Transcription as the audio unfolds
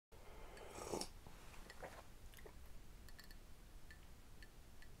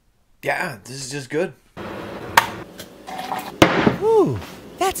Yeah, this is just good. Ooh,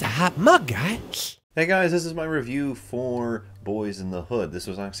 that's a hot mug, guy. Hey guys, this is my review for Boys in the Hood. This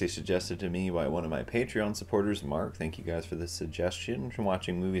was actually suggested to me by one of my Patreon supporters, Mark. Thank you guys for this suggestion. From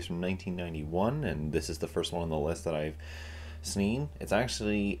watching movies from 1991, and this is the first one on the list that I've seen. It's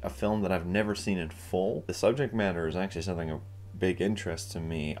actually a film that I've never seen in full. The subject matter is actually something of big interest to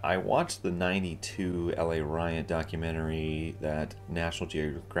me. I watched the 92 LA riot documentary that National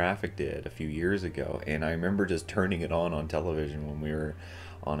Geographic did a few years ago, and I remember just turning it on television when we were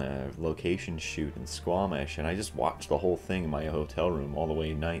on a location shoot in Squamish, and I just watched the whole thing in my hotel room all the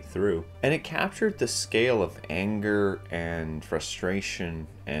way night through. And it captured the scale of anger and frustration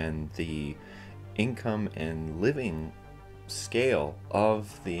and the income and living scale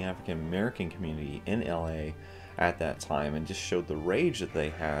of the African American community in LA at that time, and just showed the rage that they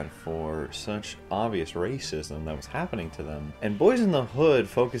had for such obvious racism that was happening to them. And Boys in the Hood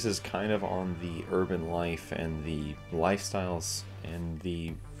focuses kind of on the urban life and the lifestyles and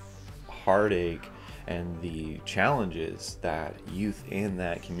the heartache and the challenges that youth in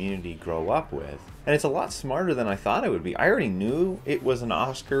that community grow up with. And it's a lot smarter than I thought it would be. I already knew it was an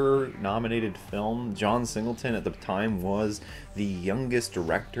Oscar-nominated film. John Singleton at the time was the youngest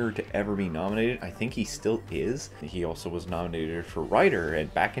director to ever be nominated. I think he still is. He also was nominated for writer,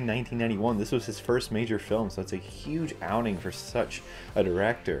 and back in 1991, this was his first major film, so it's a huge outing for such a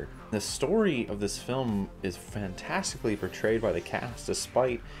director. The story of this film is fantastically portrayed by the cast,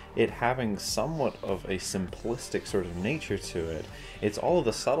 despite it having somewhat of a simplistic sort of nature to it. It's all of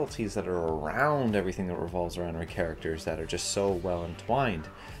the subtleties that are around everything that revolves around our characters that are just so well entwined.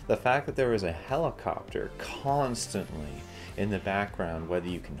 The fact that there is a helicopter constantly in the background, whether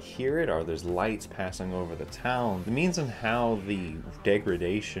you can hear it or there's lights passing over the town, the means and how the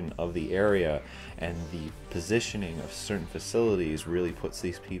degradation of the area and the positioning of certain facilities really puts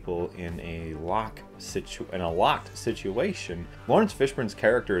these people in a locked situation. Lawrence Fishburne's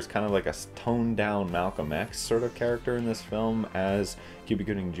character is kind of like a toned down Malcolm X sort of character in this film as Cuba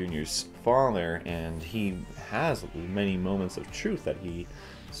Gooding Jr.'s father, and he has many moments of truth that he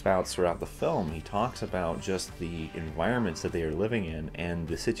spouts throughout the film. He talks about just the environments that they are living in and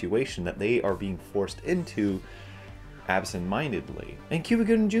the situation that they are being forced into absent-mindedly. And Cuba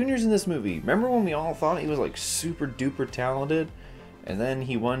Gooding Jr.'s in this movie. Remember when we all thought he was like super duper talented? And then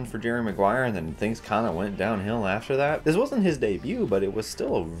he won for Jerry Maguire, and then things kind of went downhill after that. This wasn't his debut, but it was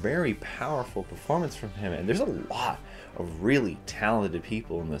still a very powerful performance from him. And there's a lot of really talented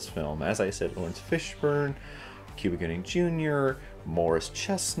people in this film. As I said, Lawrence Fishburne, Cuba Gooding Jr., Morris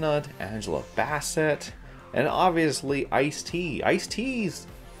Chestnut, Angela Bassett, and obviously Ice-T. Ice-T's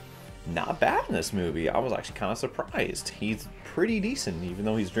not bad in this movie. I was actually kind of surprised. He's pretty decent, even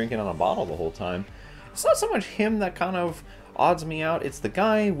though he's drinking on a bottle the whole time. It's not so much him that kind of odds me out. It's the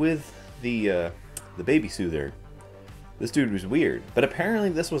guy with the baby soother. This dude was weird. But apparently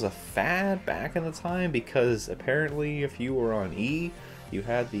this was a fad back in the time, because apparently if you were on E, you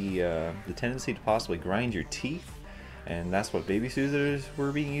had the tendency to possibly grind your teeth, and that's what baby soothers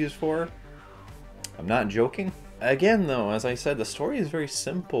were being used for. I'm not joking. Again though, as I said, the story is very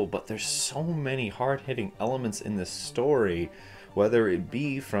simple, but there's so many hard-hitting elements in this story, whether it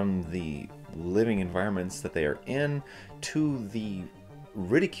be from the living environments that they are in to the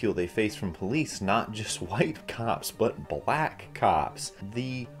ridicule they face from police, not just white cops, but black cops.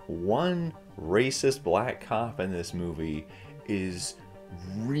 The one racist black cop in this movie is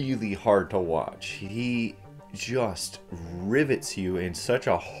really hard to watch. He just rivets you in such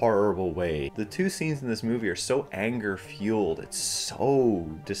a horrible way. The two scenes in this movie are so anger fueled. It's so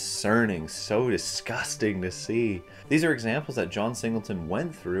discerning, so disgusting to see. These are examples that John Singleton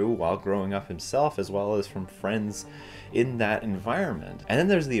went through while growing up himself, as well as from friends in that environment. And then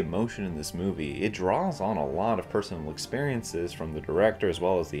there's the emotion in this movie. It draws on a lot of personal experiences from the director as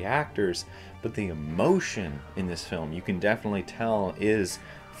well as the actors, but the emotion in this film, you can definitely tell, is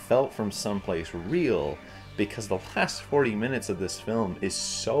felt from someplace real, because the last 40 minutes of this film is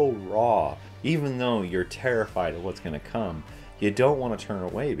so raw. Even though you're terrified of what's going to come, you don't want to turn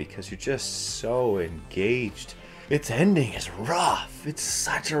away because you're just so engaged. Its ending is rough. It's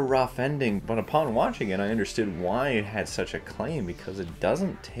such a rough ending, but upon watching it, I understood why it had such acclaim, because it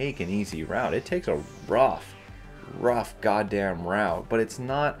doesn't take an easy route. It takes a rough goddamn route, but it's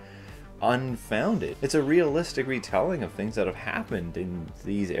not unfounded. It's a realistic retelling of things that have happened in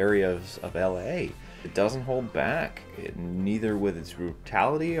these areas of LA. It doesn't hold back, neither with its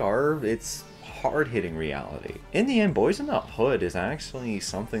brutality or its hard-hitting reality. In the end, Boys in the Hood is actually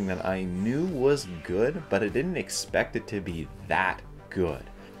something that I knew was good, but I didn't expect it to be that good.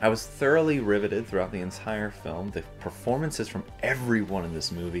 I was thoroughly riveted throughout the entire film. The performances from everyone in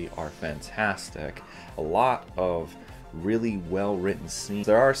this movie are fantastic. A lot of really well-written scenes.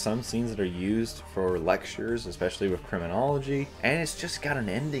 There are some scenes that are used for lectures, especially with criminology, and it's just got an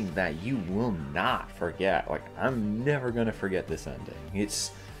ending that you will not forget. Like, I'm never gonna forget this ending.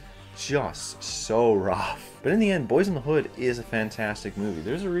 It's just so rough. But in the end, Boyz n the Hood is a fantastic movie.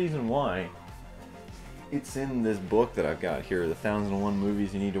 There's a reason why it's in this book that I've got here, the 1001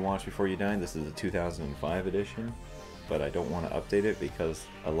 Movies You Need to Watch Before You Die. This is the 2005 edition, but I don't want to update it because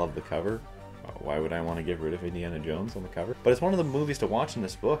I love the cover. Why would I want to get rid of Indiana Jones on the cover? But it's one of the movies to watch in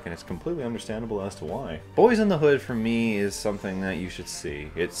this book, and it's completely understandable as to why. Boyz n the Hood, for me, is something that you should see.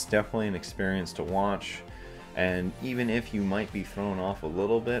 It's definitely an experience to watch, and even if you might be thrown off a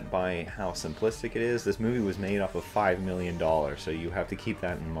little bit by how simplistic it is, this movie was made off of $5 million, so you have to keep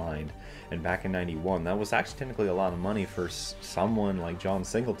that in mind. And back in '91, that was actually technically a lot of money for someone like John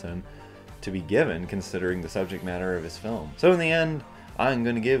Singleton to be given, considering the subject matter of his film. So in the end, I'm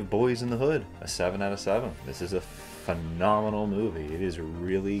going to give Boyz n the Hood a 7 out of 7. This is a phenomenal movie. It is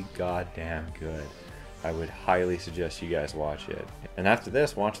really goddamn good. I would highly suggest you guys watch it. And after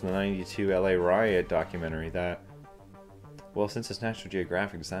this, watch the '92 LA Riot documentary that, well, since it's National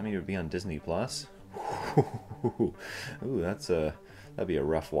Geographic, does that mean it would be on Disney Plus? Ooh, that'd be a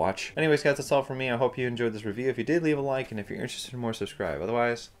rough watch. Anyways, guys, that's all from me. I hope you enjoyed this review. If you did, leave a like, and if you're interested in more, subscribe.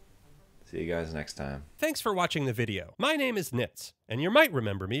 Otherwise, see you guys next time. Thanks for watching the video. My name is Nitz, and you might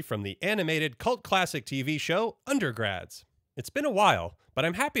remember me from the animated cult classic TV show, Undergrads. It's been a while, but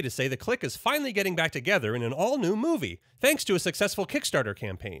I'm happy to say the Clique is finally getting back together in an all-new movie, thanks to a successful Kickstarter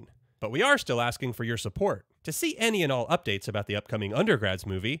campaign. But we are still asking for your support. To see any and all updates about the upcoming Undergrads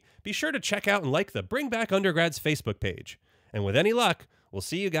movie, be sure to check out and like the Bring Back Undergrads Facebook page. And with any luck, we'll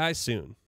see you guys soon.